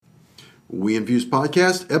We Infuse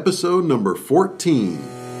Podcast, episode number 14.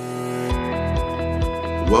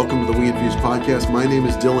 Welcome to the We Infuse Podcast. My name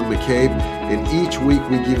is Dylan McCabe, and each week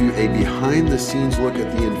we give you a behind-the-scenes look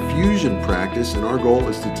at the infusion practice, and our goal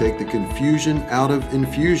is to take the confusion out of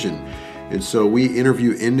infusion. And so we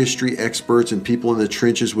interview industry experts and people in the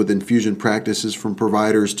trenches with infusion practices, from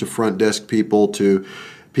providers to front desk people to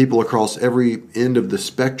people across every end of the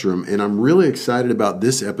spectrum. And I'm really excited about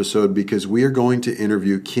this episode because we are going to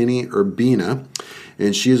interview Kenny Urbina,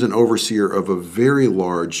 and she is an overseer of a very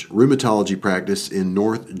large rheumatology practice in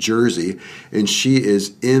North Jersey. And she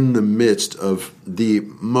is in the midst of the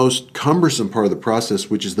most cumbersome part of the process,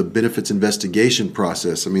 which is the benefits investigation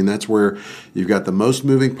process. I mean, that's where you've got the most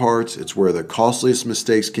moving parts. It's where the costliest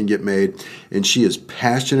mistakes can get made. And she is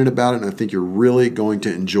passionate about it. And I think you're really going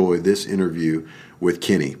to enjoy this interview with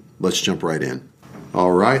Kenny. Let's jump right in.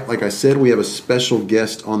 All right. Like I said, we have a special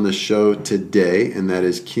guest on the show today, and that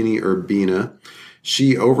is Kenny Urbina.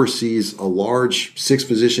 She oversees a large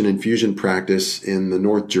 6-physician infusion practice in the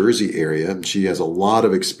North Jersey area. She has a lot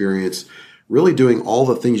of experience really doing all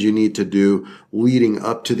the things you need to do leading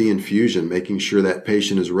up to the infusion, making sure that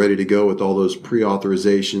patient is ready to go with all those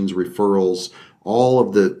pre-authorizations, referrals, all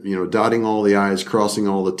of the, dotting all the I's, crossing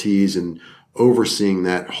all the T's, and overseeing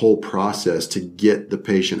that whole process to get the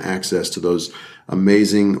patient access to those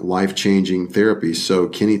amazing, life-changing therapies. So,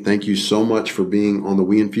 Kenny, thank you so much for being on the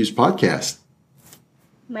We Infuse podcast.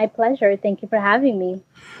 My pleasure. Thank you for having me.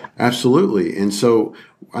 Absolutely. And so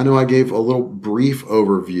I know I gave a little brief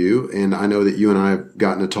overview, and I know that you and I have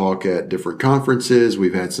gotten to talk at different conferences.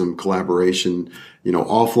 We've had some collaboration,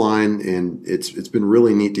 offline, and it's been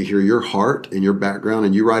really neat to hear your heart and your background.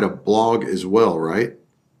 And you write a blog as well, right?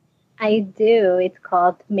 I do. It's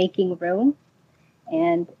called Making Room,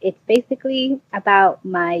 and it's basically about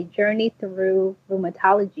my journey through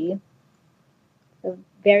rheumatology. So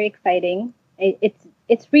very exciting.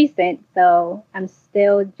 It's recent, so I'm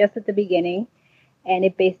still just at the beginning, and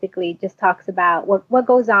it basically just talks about what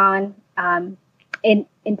goes on in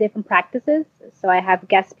different practices. So I have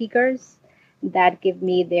guest speakers that give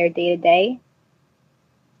me their day-to-day.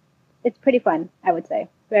 It's pretty fun, I would say.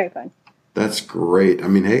 Very fun. That's great. I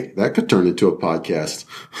mean, hey, that could turn into a podcast.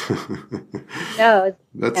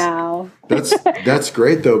 That's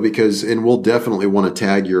great though, and we'll definitely want to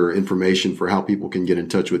tag your information for how people can get in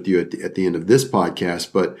touch with you at the end of this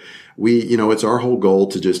podcast. But it's our whole goal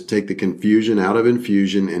to just take the confusion out of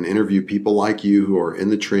infusion and interview people like you who are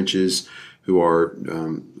in the trenches, who are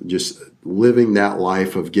just living that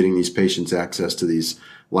life of getting these patients access to these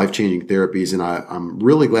life-changing therapies. And I'm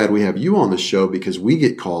really glad we have you on the show, because we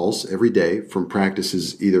get calls every day from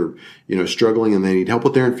practices either, struggling and they need help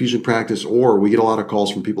with their infusion practice, or we get a lot of calls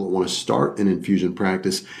from people that want to start an infusion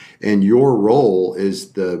practice. And your role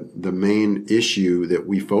is the main issue that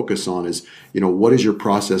we focus on is, what is your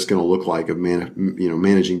process going to look like of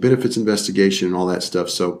managing benefits investigation and all that stuff.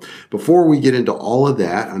 So before we get into all of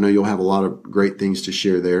that, I know you'll have a lot of great things to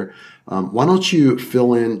share there. Why don't you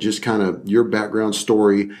fill in just kind of your background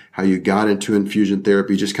story, how you got into infusion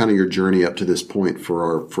therapy, just kind of your journey up to this point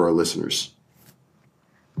for our listeners.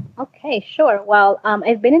 Okay, sure. Well,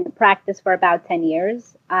 I've been in the practice for about 10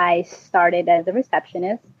 years. I started as a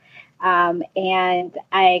receptionist, and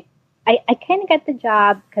I kind of got the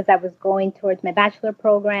job because I was going towards my bachelor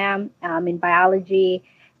program in biology,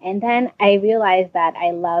 and then I realized that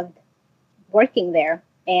I loved working there.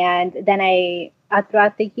 And then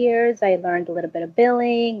throughout the years, I learned a little bit of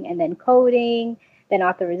billing, and then coding, then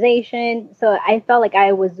authorization. So I felt like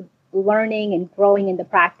I was learning and growing in the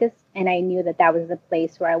practice, and I knew that was the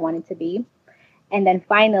place where I wanted to be. And then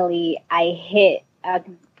finally, I hit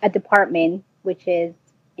a department, which is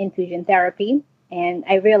infusion therapy, and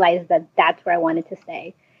I realized that that's where I wanted to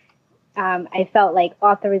stay. I felt like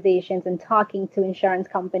authorizations and talking to insurance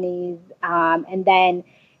companies, and then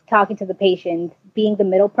talking to the patients, being the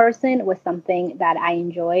middle person was something that I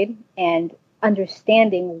enjoyed, and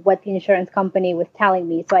understanding what the insurance company was telling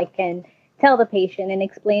me so I can tell the patient and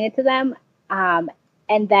explain it to them,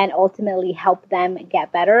 and then ultimately help them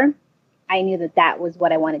get better. I knew that was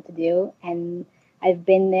what I wanted to do, and I've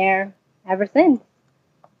been there ever since.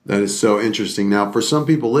 That is so interesting. Now, for some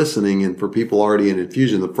people listening and for people already in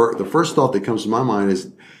infusion, the first thought that comes to my mind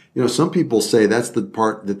is, some people say that's the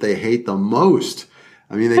part that they hate the most.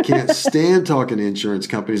 I mean, they can't stand talking to insurance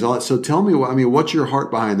companies, all that. So tell me, what's your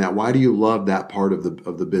heart behind that? Why do you love that part of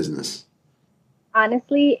the business?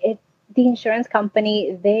 Honestly, it's the insurance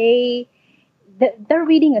company. They're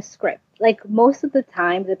reading a script. Like most of the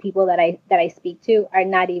time, the people that I speak to are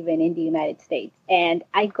not even in the United States, and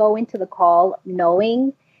I go into the call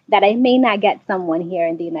knowing that I may not get someone here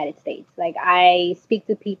in the United States. Like I speak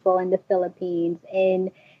to people in the Philippines,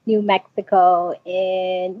 in New Mexico,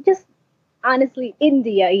 in just honestly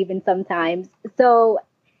India even sometimes. So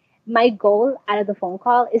my goal out of the phone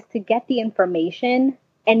call is to get the information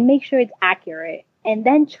and make sure it's accurate and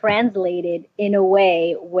then translate it in a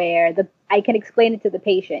way where the I can explain it to the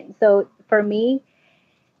patient. So for me,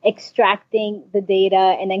 extracting the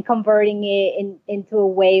data and then converting it into a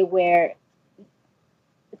way where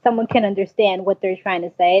someone can understand what they're trying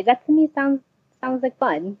to say, that to me sounds like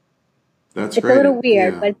fun. That's It's a great. little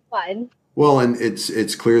weird, Yeah. but it's fun. Well, and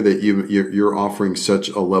it's clear that you're offering such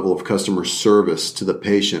a level of customer service to the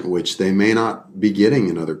patient, which they may not be getting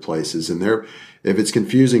in other places. And if it's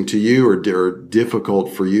confusing to you or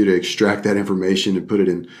difficult for you to extract that information and put it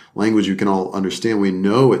in language you can all understand, we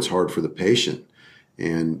know it's hard for the patient.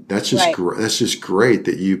 And Right. that's just great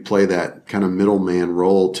that you play that kind of middleman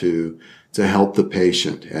role to help the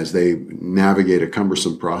patient as they navigate a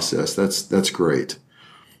cumbersome process. That's great.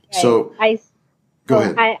 Right. So go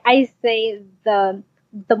ahead. I say the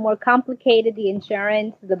more complicated the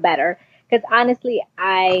insurance, the better. Because honestly,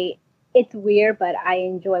 it's weird, but I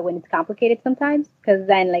enjoy when it's complicated sometimes. Because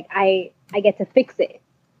then like I get to fix it.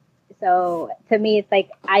 So to me, it's like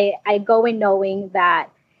I go in knowing that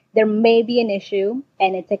there may be an issue,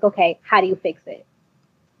 and it's like, okay, how do you fix it?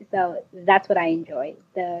 So that's what I enjoy,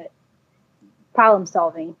 the problem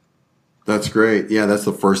solving. That's great. Yeah, that's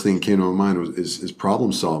the first thing that came to my mind is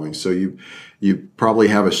problem solving. So you probably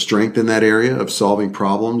have a strength in that area of solving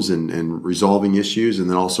problems and resolving issues and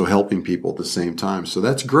then also helping people at the same time. So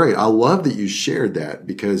that's great. I love that you shared that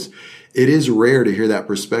because it is rare to hear that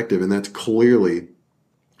perspective, and that's clearly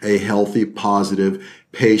a healthy, positive,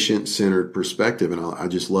 patient-centered perspective. And I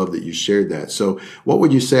just love that you shared that. So what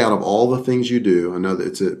would you say out of all the things you do? I know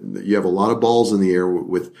that you have a lot of balls in the air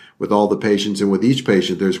with all the patients, and with each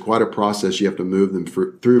patient, there's quite a process you have to move them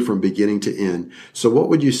through from beginning to end. So what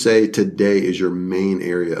would you say today is your main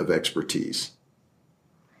area of expertise?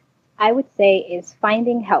 I would say is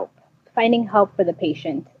finding help for the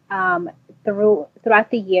patient. Throughout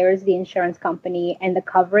the years, the insurance company and the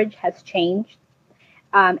coverage has changed.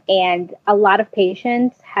 And a lot of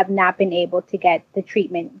patients have not been able to get the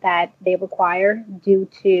treatment that they require due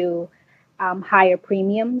to higher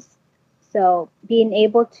premiums. So being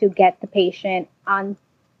able to get the patient onto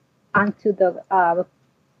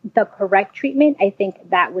the correct treatment, I think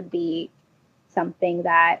that would be something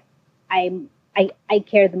that I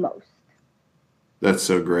care the most. That's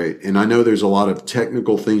so great. And I know there's a lot of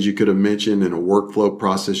technical things you could have mentioned and a workflow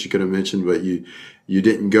process you could have mentioned, but you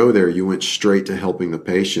didn't go there. You went straight to helping the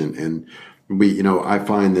patient. And I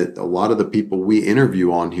find that a lot of the people we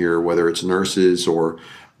interview on here, whether it's nurses or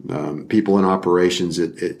people in operations,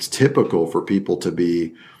 it's typical for people to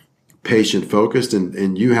be patient focused,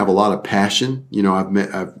 and you have a lot of passion. I've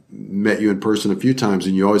met you in person a few times,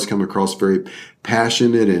 and you always come across very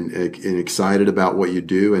passionate and excited about what you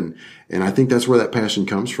do. And I think that's where that passion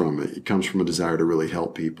comes from. It comes from a desire to really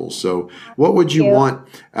help people. So what would you want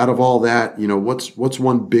out of all that? What's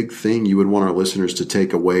one big thing you would want our listeners to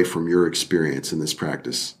take away from your experience in this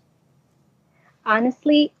practice?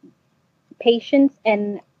 Honestly, patience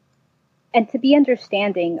and to be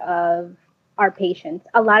understanding of our patients.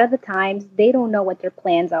 A lot of the times they don't know what their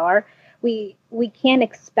plans are. We can't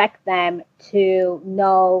expect them to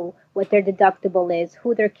know what their deductible is,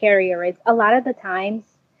 who their carrier is. A lot of the times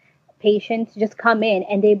patients just come in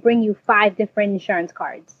and they bring you 5 different insurance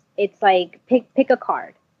cards. It's like pick a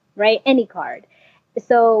card, right? Any card.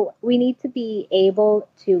 So we need to be able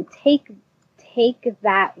to take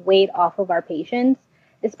that weight off of our patients,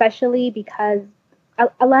 especially because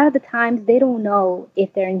a lot of the times they don't know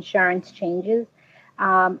if their insurance changes.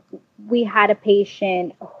 We had a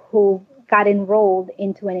patient who got enrolled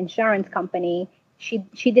into an insurance company. She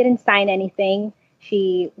didn't sign anything.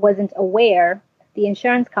 She wasn't aware. The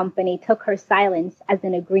insurance company took her silence as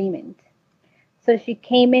an agreement. So she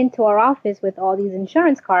came into our office with all these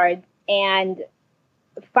insurance cards and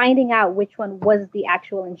finding out which one was the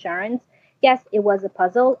actual insurance. Yes, it was a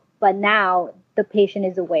puzzle, but now the patient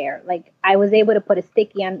is aware. Like I was able to put a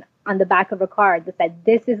sticky on the back of a card that said,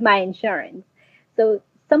 "This is my insurance." So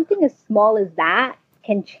something as small as that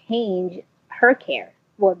can change her care,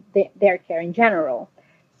 well, their care in general.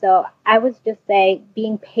 So I would just say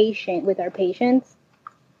being patient with our patients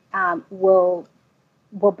will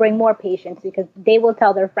bring more patients because they will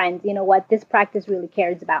tell their friends, you know what, this practice really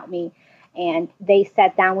cares about me. And they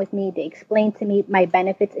sat down with me, they explained to me my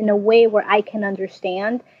benefits in a way where I can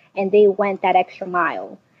understand, and they went that extra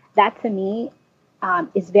mile. That to me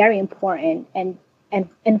is very important. And and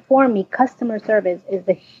informed me customer service is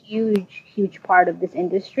a huge part of this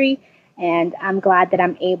industry. And I'm glad that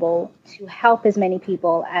I'm able to help as many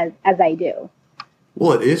people as I do.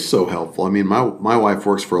 Well, it is so helpful. I mean, my wife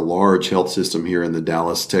works for a large health system here in the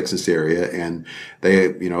Dallas, Texas area, and they,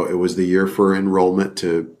 it was the year for enrollment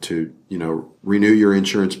to renew your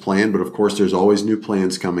insurance plan. But of course, there's always new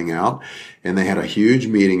plans coming out, and they had a huge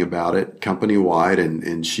meeting about it company wide,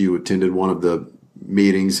 and she attended one of the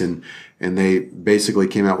meetings, and they basically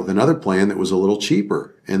came out with another plan that was a little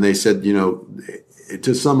cheaper. And they said,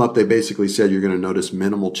 to sum up, they basically said you're going to notice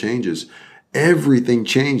minimal changes. Everything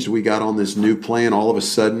changed. We got on this new plan all of a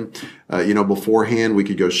sudden. Beforehand, we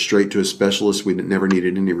could go straight to a specialist. We never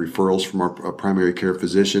needed any referrals from our primary care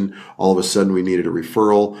physician. All of a sudden, we needed a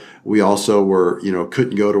referral. We also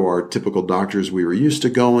couldn't go to our typical doctors we were used to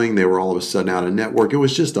going. They were all of a sudden out of network. It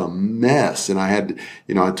was just a mess. And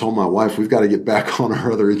I told my wife, we've got to get back on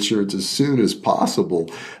our other insurance as soon as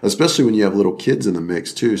possible, especially when you have little kids in the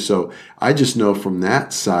mix too. So I just know from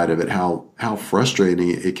that side of it how frustrating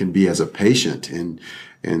it can be as a patient,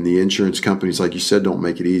 and the insurance companies, like you said, don't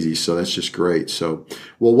make it easy. So that's just great. So,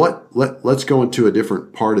 well, let's go into a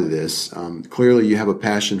different part of this. Clearly you have a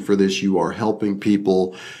passion for this. You are helping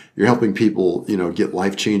people. You're helping people, get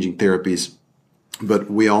life-changing therapies.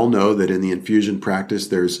 But we all know that in the infusion practice,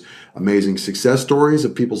 there's amazing success stories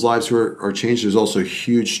of people's lives who are changed. There's also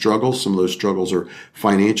huge struggles. Some of those struggles are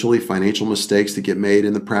financial mistakes that get made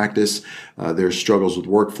in the practice. There's struggles with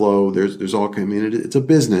workflow. There's all community. It's a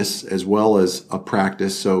business as well as a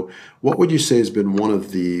practice. So what would you say has been one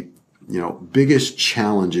of the, biggest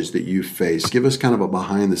challenges that you've faced? Give us kind of a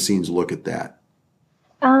behind the scenes look at that.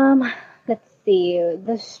 Let's see.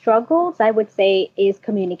 The struggles, I would say, is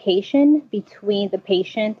communication between the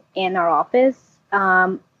patient and our office.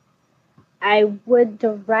 I would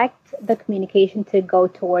direct the communication to go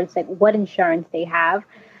towards what insurance they have.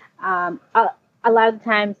 A lot of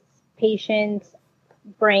times patients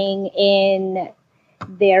bring in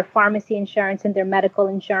their pharmacy insurance and their medical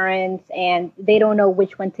insurance, and they don't know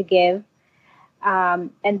which one to give.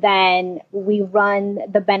 And then we run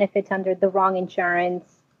the benefits under the wrong insurance.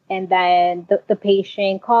 And then the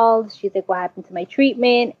patient calls. She's like, what happened to my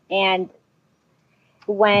treatment? And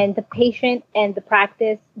when the patient and the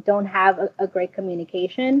practice don't have a great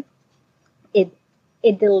communication, it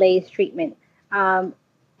delays treatment. And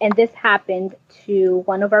this happened to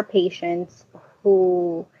one of our patients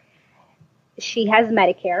who, she has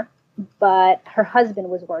Medicare, but her husband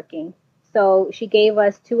was working. So she gave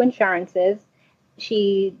us two insurances.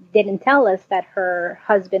 She didn't tell us that her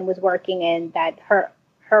husband was working and that her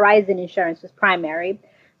Horizon insurance was primary.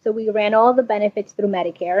 So we ran all the benefits through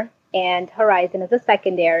Medicare and Horizon as a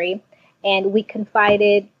secondary. And we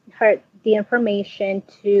confided the information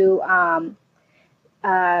to,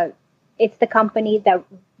 it's the company that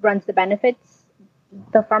runs the benefits.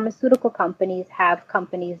 The pharmaceutical companies have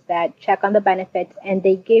companies that check on the benefits and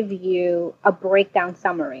they give you a breakdown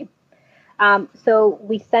summary. So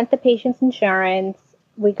we sent the patient's insurance,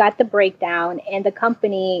 we got the breakdown, and the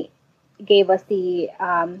company gave us the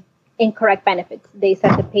incorrect benefits. They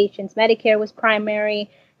said the patient's Medicare was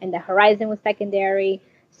primary and the Horizon was secondary.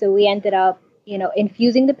 So we ended up,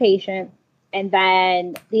 infusing the patient, and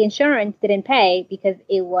then the insurance didn't pay because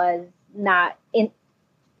it was not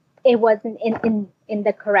it wasn't in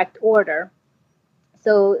the correct order.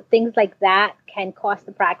 So things like that can cost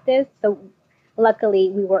the practice. So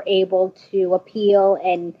luckily we were able to appeal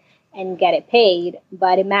and get it paid.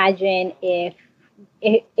 But imagine if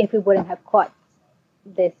we wouldn't have caught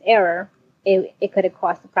this error, it could have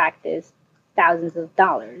cost the practice thousands of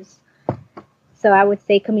dollars. So I would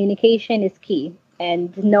say communication is key,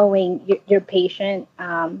 and knowing your patient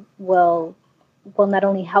will not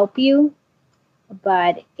only help you,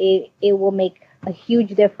 but it will make a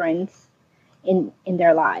huge difference in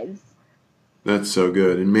their lives. That's so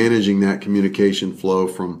good. And managing that communication flow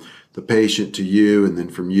from the patient to you, and then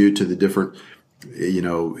from you to the different,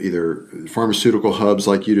 either pharmaceutical hubs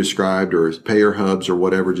like you described, or payer hubs, or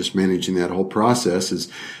whatever, just managing that whole process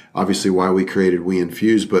is obviously why we created We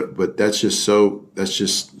Infuse. But that's just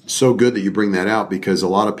so good that you bring that out, because a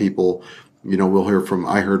lot of people,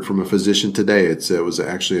 I heard from a physician today. It was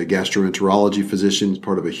actually a gastroenterology physician,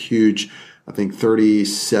 part of a huge, I think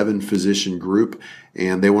 37 physician group,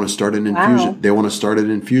 and they want to start an infusion. Wow. They want to start an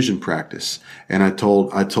infusion practice. And I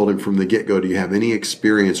told him from the get-go, do you have any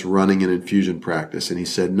experience running an infusion practice? And he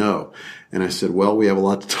said no. And I said, well, we have a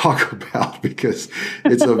lot to talk about, because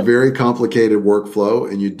it's a very complicated workflow,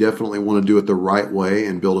 and you definitely want to do it the right way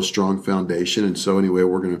and build a strong foundation. And so anyway,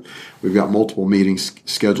 we've got multiple meetings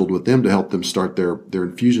scheduled with them to help them start their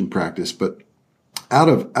infusion practice. But out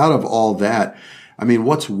of all that, I mean,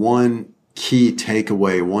 what's one key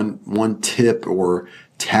takeaway, one tip or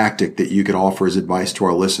tactic that you could offer as advice to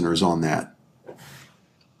our listeners on that?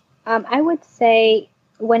 I would say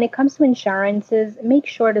when it comes to insurances, make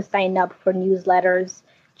sure to sign up for newsletters,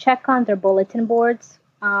 check on their bulletin boards.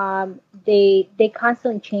 They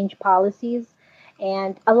constantly change policies,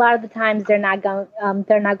 and a lot of the times they're not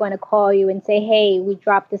going to call you and say, "Hey, we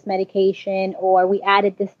dropped this medication," or "We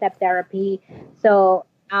added this step therapy." So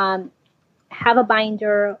have a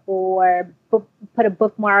binder or put a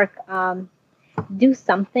bookmark. Do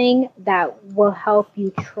something that will help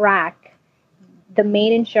you track the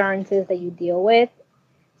main insurances that you deal with,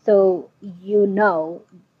 so you know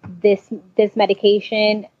this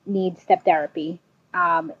medication needs step therapy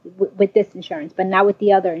with this insurance, but not with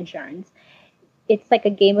the other insurance. It's like a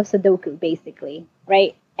game of Sudoku, basically,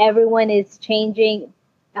 right? Everyone is changing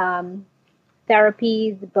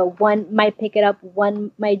therapies, but one might pick it up,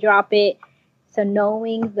 one might drop it. So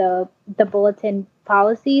knowing the bulletin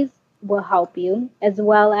policies will help you, as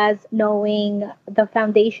well as knowing the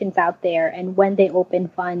foundations out there and when they open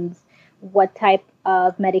funds, what type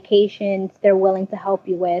of medications they're willing to help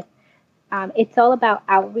you with. It's all about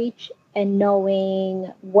outreach and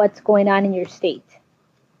knowing what's going on in your state.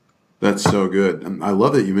 That's so good. I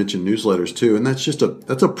love that you mentioned newsletters too. And that's a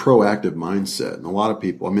proactive mindset. And a lot of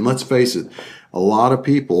people, I mean, let's face it, a lot of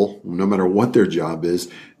people, no matter what their job is,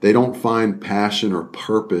 they don't find passion or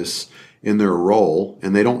purpose in their role,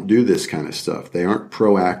 and they don't do this kind of stuff. They aren't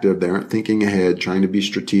proactive. They aren't thinking ahead, trying to be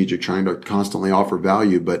strategic, trying to constantly offer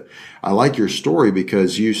value. But I like your story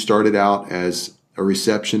because you started out as a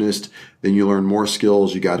receptionist, then you learned more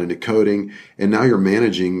skills, you got into coding, and now you're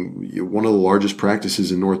managing one of the largest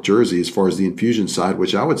practices in North Jersey as far as the infusion side,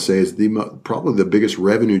 which I would say is probably the biggest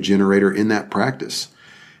revenue generator in that practice.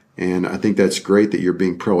 And I think that's great that you're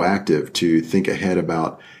being proactive to think ahead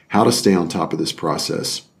about how to stay on top of this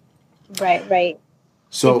process. Right.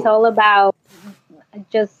 So it's all about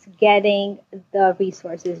just getting the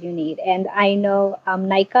resources you need. And I know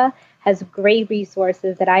NICA has great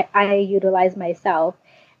resources that I utilize myself.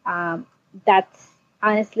 That's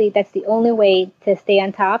the only way to stay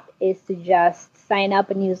on top, is to just sign up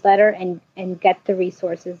a newsletter and get the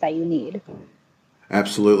resources that you need.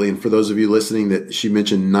 Absolutely. And for those of you listening, that she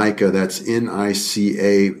mentioned NICA, that's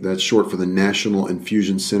NICA, that's short for the National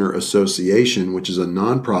Infusion Center Association, which is a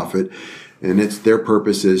nonprofit. And their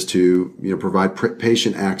purpose is to provide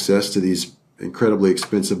patient access to these incredibly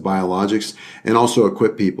expensive biologics, and also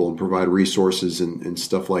equip people and provide resources and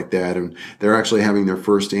stuff like that. And they're actually having their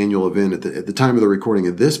first annual event at the time of the recording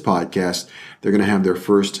of this podcast. They're going to have their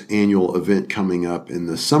first annual event coming up in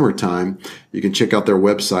the summertime. You can check out their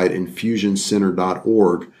website,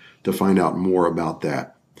 infusioncenter.org, to find out more about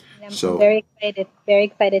that. I'm very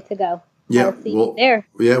excited to go. Yeah, I'll see you there.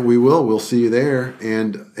 Yeah, we will. We'll see you there.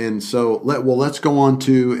 And so let's go on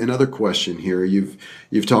to another question here.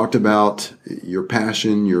 You've talked about your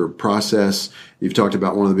passion, your process. You've talked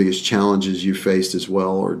about one of the biggest challenges you faced as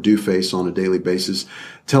well, or do face on a daily basis.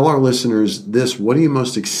 Tell our listeners this: what are you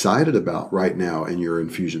most excited about right now in your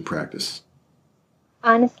infusion practice?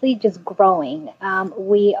 Honestly, just growing.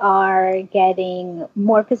 We are getting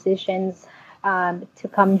more physicians to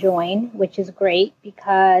come join, which is great,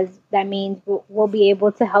 because that means we'll be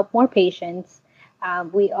able to help more patients.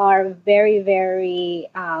 We are very, very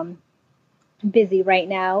busy right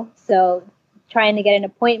now, so trying to get an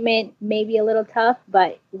appointment may be a little tough,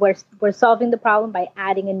 but we're solving the problem by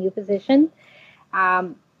adding a new physician.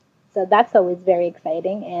 So that's always very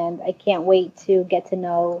exciting, and I can't wait to get to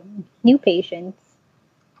know new patients.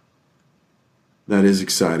 That is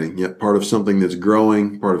exciting. Yeah, part of something that's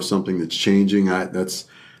growing, part of something that's changing. That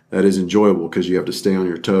is enjoyable, because you have to stay on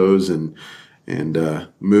your toes and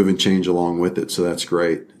move and change along with it. So that's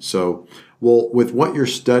great. So, well, with what you're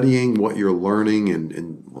studying, what you're learning,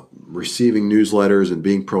 and receiving newsletters and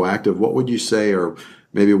being proactive, what would you say are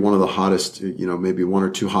maybe one of the hottest, maybe one or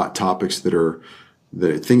two hot topics that are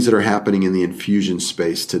things that are happening in the infusion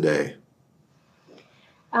space today?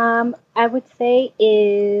 I would say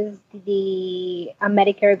is the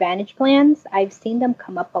Medicare Advantage plans. I've seen them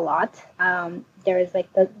come up a lot. There is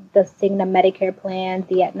like the Cigna Medicare plans,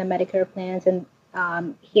 the Aetna Medicare plans, and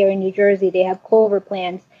here in New Jersey they have Clover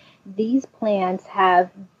plans. These plans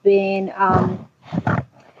have been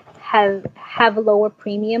have lower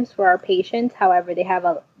premiums for our patients. However, they have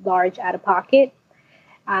a large out of pocket.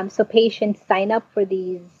 So patients sign up for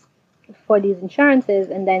these insurances,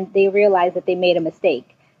 and then they realize that they made a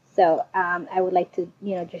mistake. So I would like to,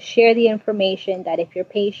 just share the information that if your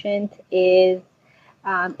patient is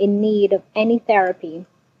in need of any therapy,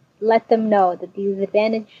 let them know that these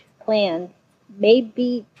Advantage plans may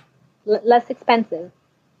be less expensive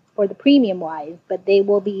for the premium wise, but they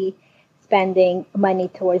will be spending money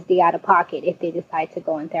towards the out of pocket if they decide to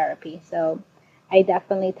go on therapy. So I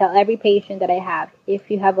definitely tell every patient that I have,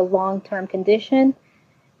 if you have a long-term condition,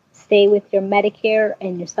 stay with your Medicare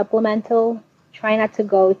and your supplemental. Try not to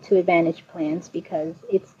go to Advantage plans because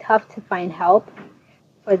it's tough to find help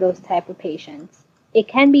for those type of patients. It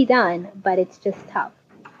can be done, but it's just tough.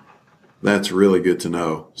 That's really good to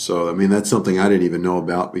know. So, I mean, that's something I didn't even know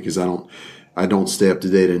about because I don't stay up to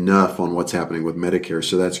date enough on what's happening with Medicare.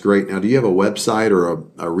 So that's great. Now, do you have a website or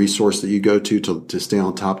a resource that you go to stay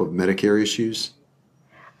on top of Medicare issues?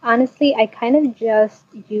 Honestly, I kind of just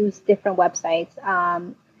use different websites.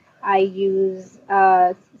 I use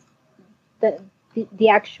the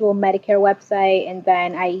actual Medicare website, and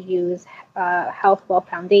then I use Health Wealth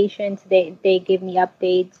Foundation. They give me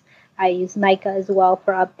updates. I use NICA as well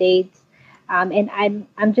for updates. And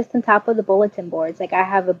I'm just on top of the bulletin boards. Like I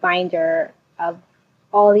have a binder of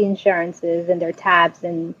all the insurances and their tabs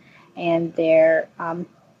and their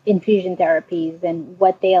infusion therapies and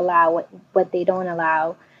what they allow, what they don't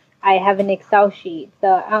allow. I have an Excel sheet,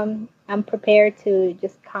 so I'm prepared to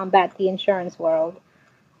just combat the insurance world.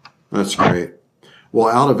 That's great. Well,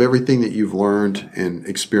 out of everything that you've learned and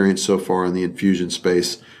experienced so far in the infusion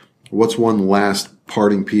space, what's one last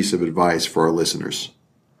parting piece of advice for our listeners?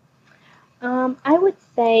 I would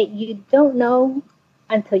say you don't know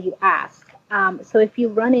until you ask. So if you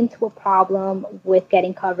run into a problem with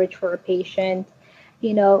getting coverage for a patient,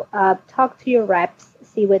 talk to your reps,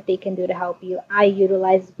 see what they can do to help you. I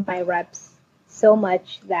utilize my reps so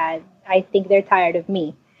much that I think they're tired of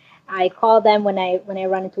me. I call them when I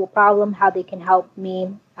run into a problem, how they can help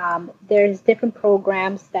me. There's different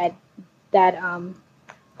programs that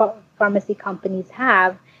pharmacy companies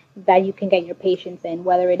have that you can get your patients in,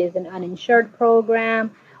 whether it is an uninsured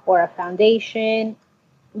program or a foundation.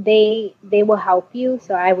 They will help you.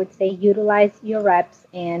 So I would say utilize your reps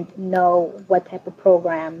and know what type of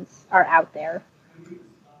programs are out there.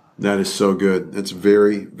 That is so good. That's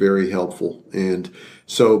very, very helpful. And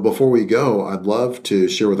so before we go, I'd love to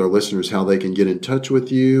share with our listeners how they can get in touch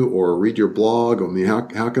with you or read your blog. I mean,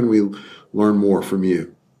 how can we learn more from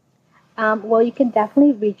you? Well, you can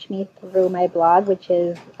definitely reach me through my blog, which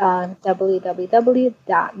is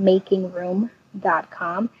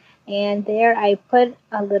www.makingroom.com. And there I put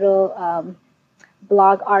a little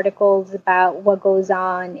blog articles about what goes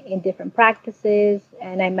on in different practices.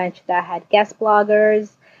 And I mentioned that I had guest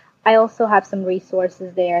bloggers. I also have some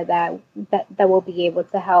resources there that will be able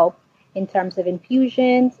to help in terms of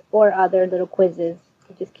infusions or other little quizzes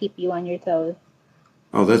to just keep you on your toes.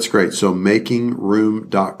 Oh, that's great. So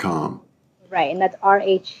makingroom.com. Right, and that's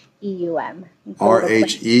RHEUM.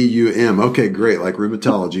 RHEUM. Okay, great. Like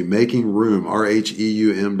rheumatology. Making Room,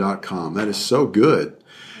 RHEUM.com. That is so good.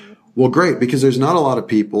 Well, great, because there's not a lot of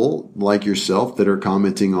people like yourself that are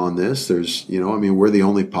commenting on this. There's, we're the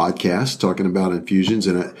only podcast talking about infusions,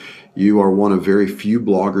 and you are one of very few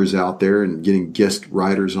bloggers out there and getting guest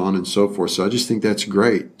writers on and so forth. So I just think that's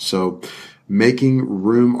great. So Making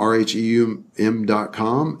Room,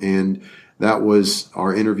 RHEUM.com. And that was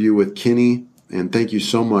our interview with Kenny. And thank you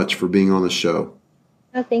so much for being on the show.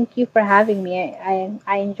 Oh, thank you for having me.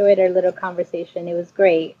 I enjoyed our little conversation. It was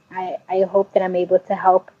great. I hope that I'm able to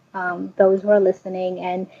help those who are listening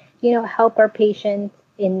and, help our patients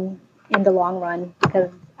in the long run,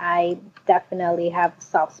 because I definitely have a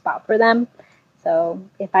soft spot for them. So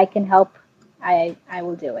if I can help, I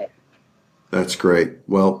will do it. That's great.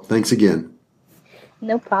 Well, thanks again.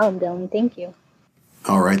 No problem, Dylan. Thank you.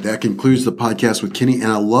 All right. That concludes the podcast with Kenny.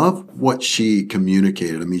 And I love what she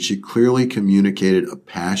communicated. I mean, she clearly communicated a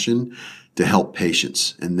passion to help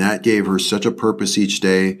patients. And that gave her such a purpose each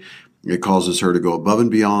day. It causes her to go above and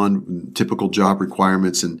beyond typical job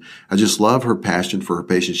requirements. And I just love her passion for her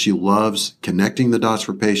patients. She loves connecting the dots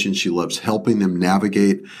for patients. She loves helping them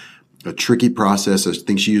navigate a tricky process. I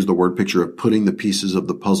think she used the word picture of putting the pieces of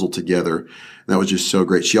the puzzle together. That was just so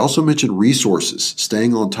great. She also mentioned resources,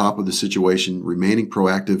 staying on top of the situation, remaining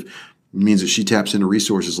proactive means that she taps into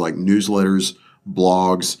resources like newsletters,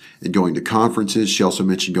 blogs, and going to conferences. She also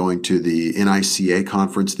mentioned going to the NICA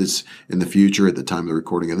conference that's in the future at the time of the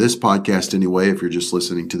recording of this podcast anyway, if you're just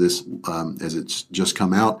listening to this as it's just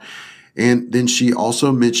come out. And then she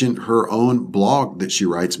also mentioned her own blog that she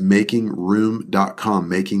writes, makingroom.com,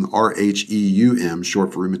 making RHEUM,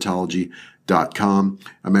 short for rheumatology.com.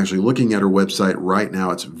 I'm actually looking at her website right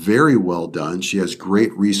now. It's very well done. She has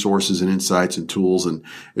great resources and insights and tools, and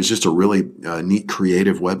it's just a really neat,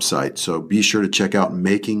 creative website. So be sure to check out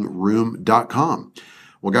makingroom.com.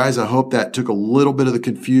 Well, guys, I hope that took a little bit of the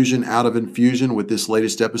confusion out of infusion with this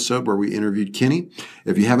latest episode where we interviewed Kenny.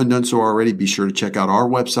 If you haven't done so already, be sure to check out our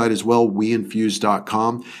website as well,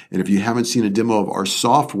 weinfuse.com. And if you haven't seen a demo of our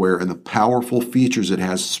software and the powerful features it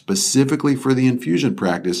has specifically for the infusion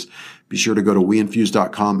practice, be sure to go to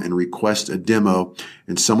weinfuse.com and request a demo,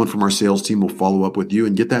 and someone from our sales team will follow up with you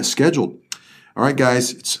and get that scheduled. All right,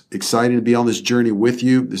 guys, it's exciting to be on this journey with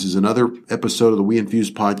you. This is another episode of the We Infuse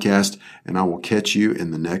podcast, and I will catch you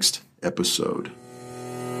in the next episode.